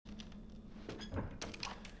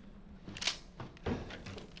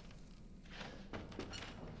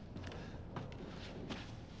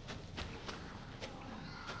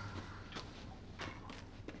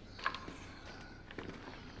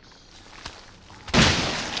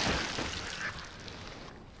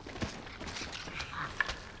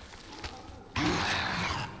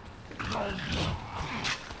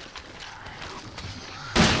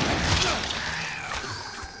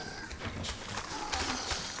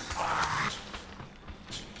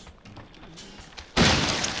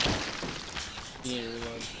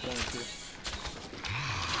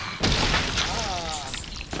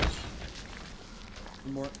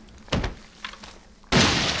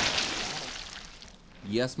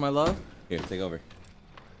Yes, my love. Here, take over.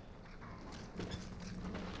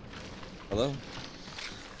 Hello?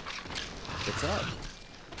 What's up?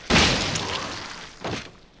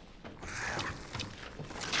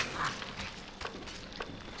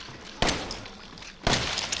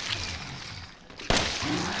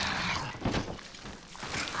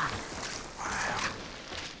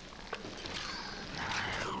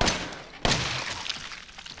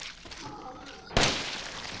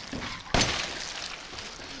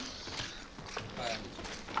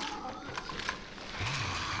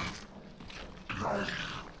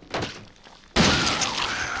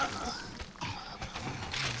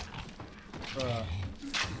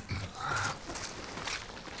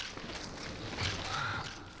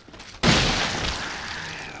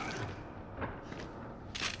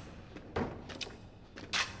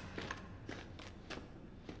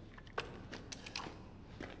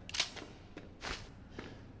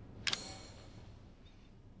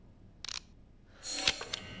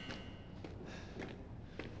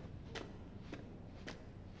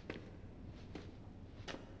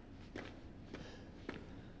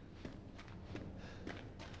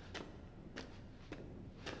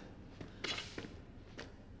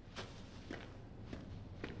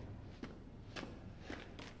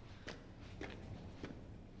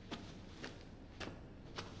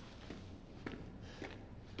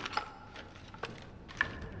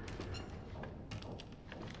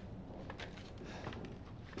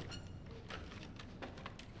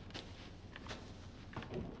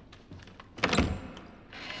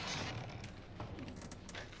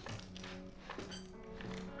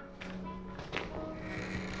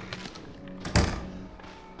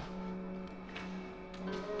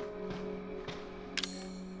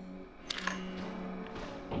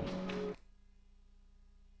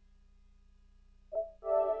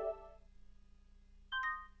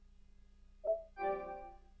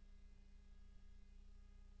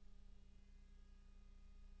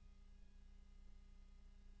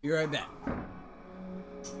 Be right back.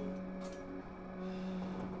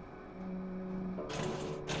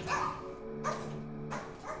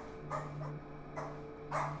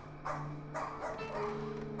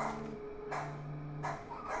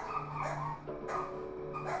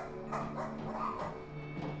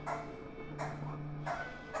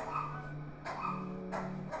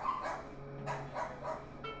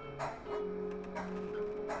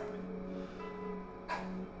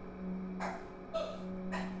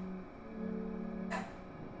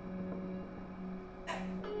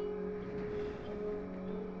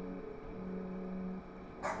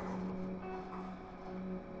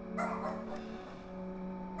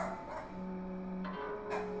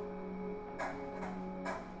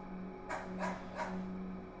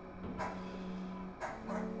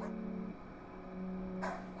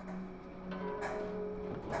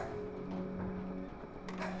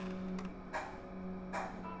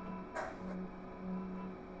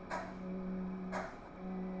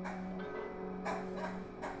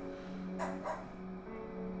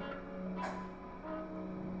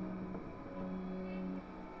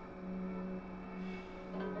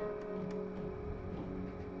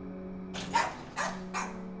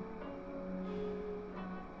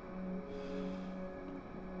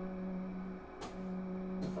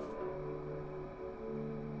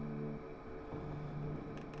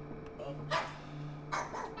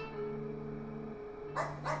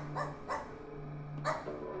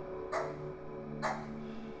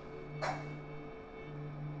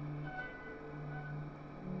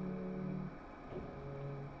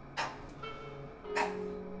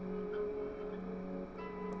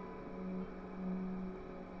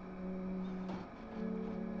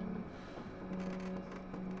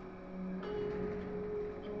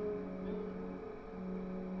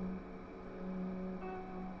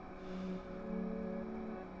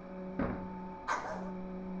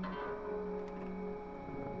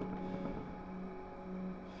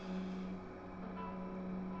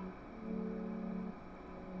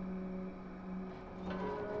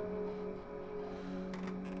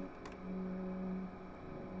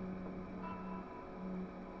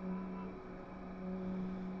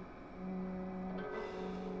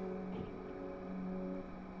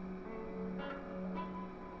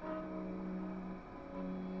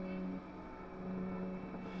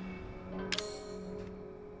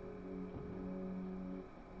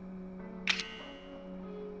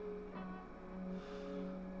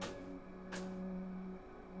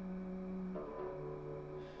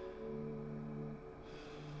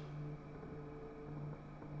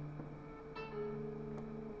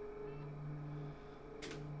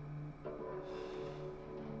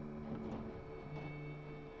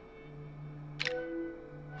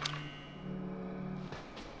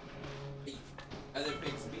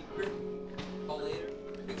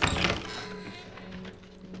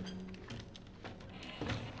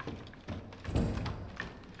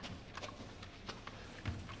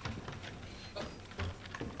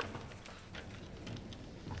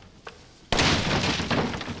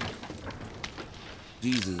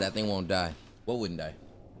 Jesus, that thing won't die. What wouldn't die?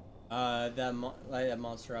 That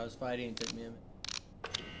monster I was fighting took me a minute.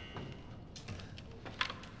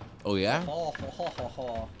 Oh yeah? Ho, ho, ho, ho,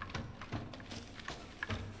 ho.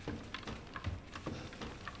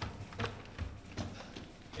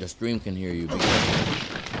 Your stream can hear you. I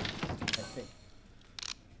think.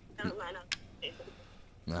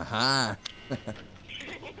 Aha.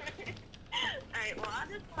 Alright, well, I'll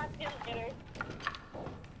just talk to you later.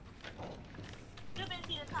 You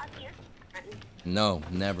busy to talk to your friend? No,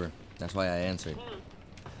 never. That's why I answered.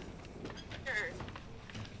 Sure.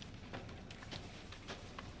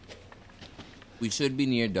 We should be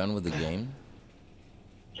near done with the game.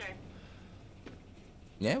 Sure.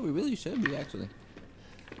 Yeah, we really should be actually.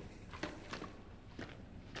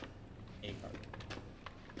 A card.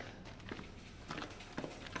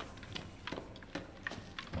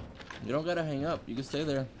 You don't gotta hang up. You can stay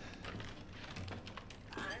there.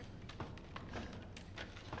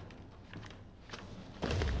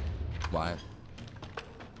 Why?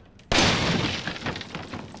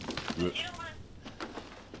 Rude,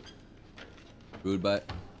 rude butt.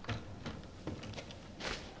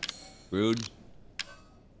 Rude.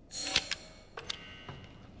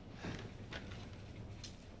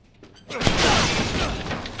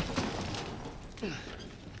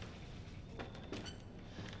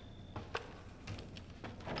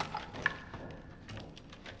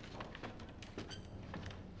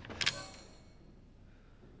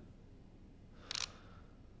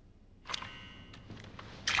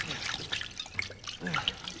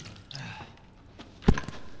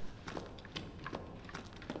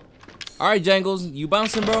 Alright, Jangles, you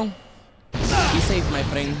bouncing, bro? Be safe, my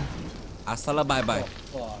friend. Hasta la bye-bye.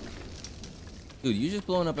 Oh, Dude, you just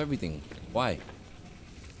blowing up everything. Why?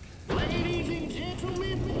 Ladies and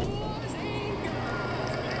gentlemen, boys and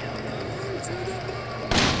girls, to the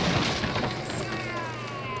boss.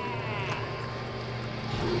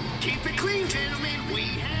 Keep it clean, gentlemen. We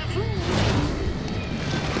have rules.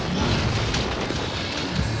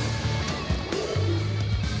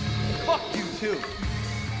 Fuck you too.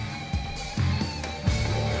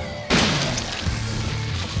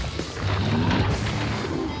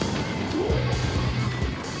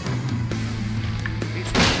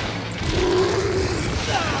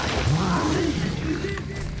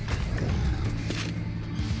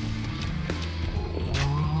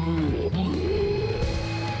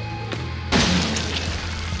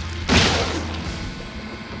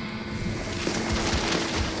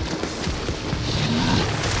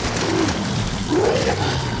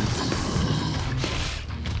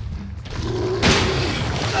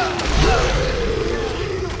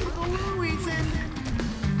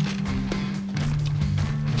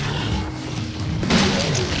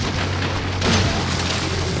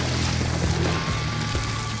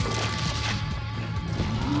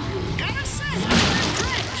 Gotta say, I'm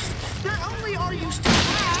impressed. Not only are you still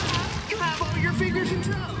alive, you have all your fingers and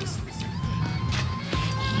toes.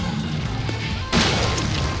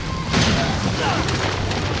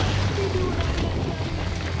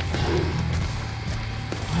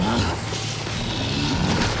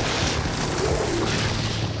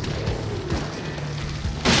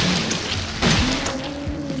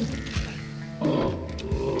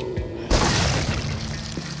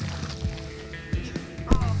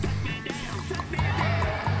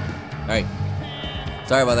 Alright.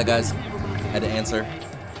 Sorry about that, guys. Had to answer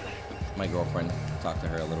my girlfriend. Talk to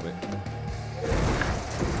her a little bit.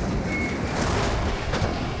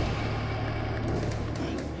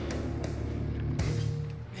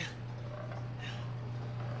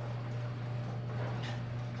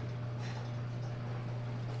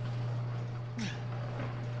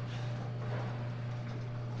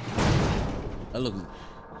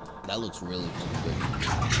 That looks really fucking good.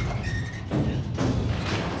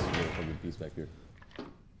 Fucking piece back here.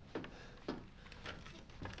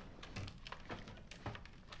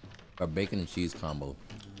 Our bacon and cheese combo.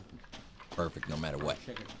 Perfect no matter what.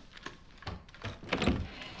 chicken.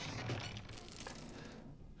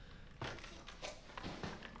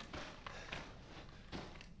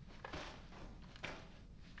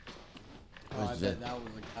 Oh, I What's bet that? that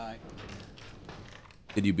was a guy.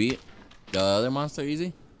 Did you beat the other monster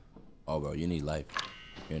easy? Oh, bro, you need life.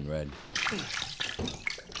 You're in red.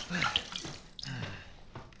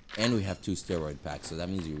 And we have 2 steroid packs, so that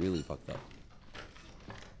means you really fucked up.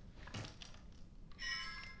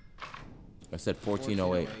 I said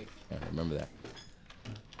 1408. Yeah, remember that.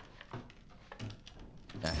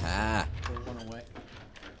 Aha! We're one away.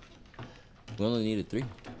 We only needed 3.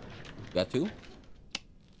 Got 2?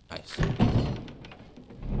 Nice.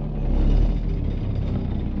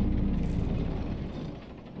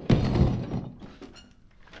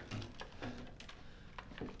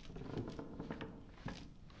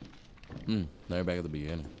 Right back at the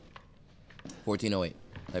beginning. 1408.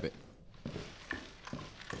 Type it.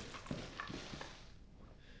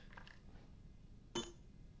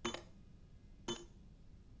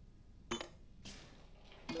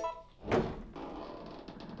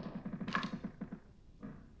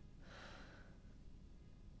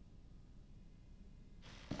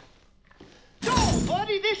 No,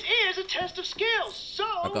 buddy, this is a test of skills, so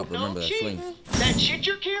Back up, remember no that cheating. swing. That shit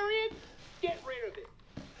you're carrying, get rid of it.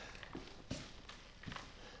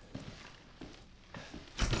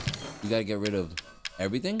 You gotta get rid of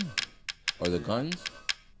everything? Or the guns?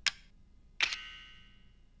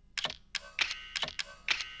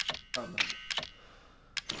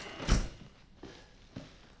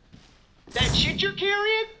 That shit you're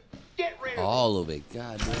carrying, get rid of it. All of it.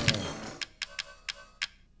 God damn.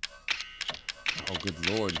 Oh, good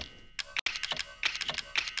lord.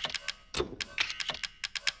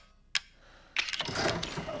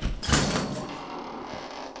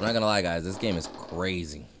 I'm not gonna lie, guys. This game is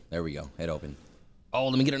crazy. There we go. Head open. Oh,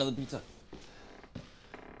 let me get another pizza.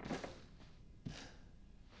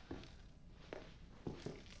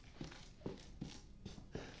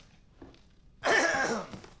 Have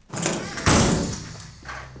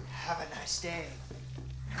a nice day.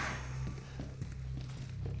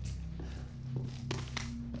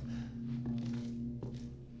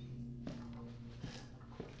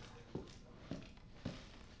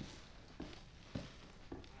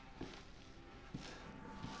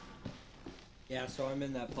 Yeah, so I'm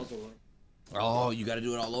in that puzzle room. Oh, you gotta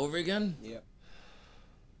do it all over again? Yep.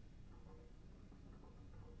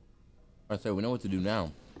 Alright, so we know what to do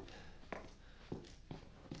now.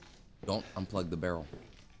 Don't unplug the barrel.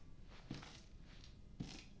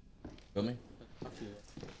 Feel me?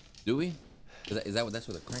 Do we? Is that what that's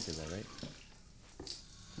where the crank is at, right?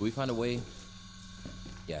 Do we find a way?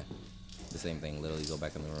 Yeah. The same thing, literally go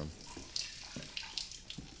back in the room.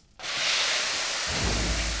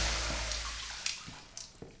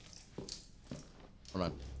 Hold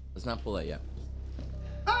on. Let's not pull that yet.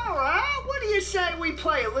 All right, what do you say we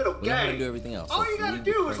play a little We know how to game? do everything else. All so you gotta leave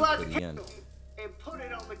the do is crank light for the the end. candle and put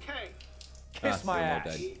it on the cake. Kiss my ass.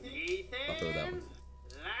 I'll throw that Ethan, one.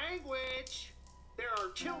 language. There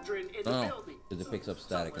are children in the No, building. because it picks up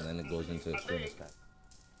static and then it goes into I string think. static.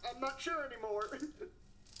 I'm not sure anymore.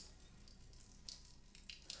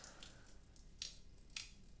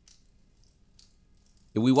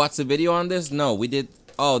 Did we watch the video on this? No, we did.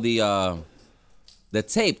 Oh, the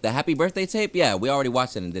tape, the happy birthday tape. Yeah, we already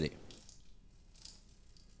watched it and did it.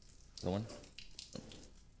 The one.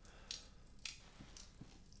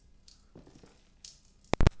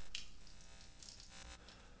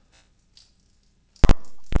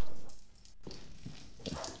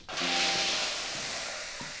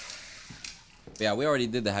 Yeah, we already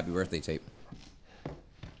did the happy birthday tape.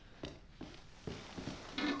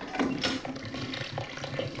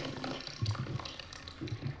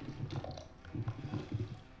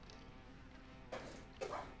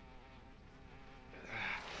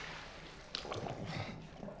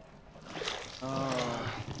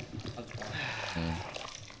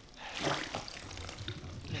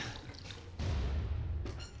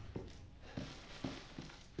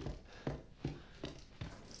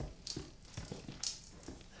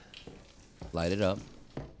 Light it up.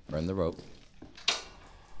 Burn the rope.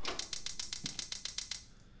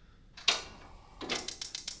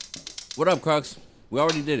 What up, Crux? We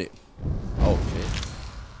already did it. Oh, shit.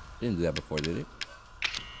 Didn't do that before, did it?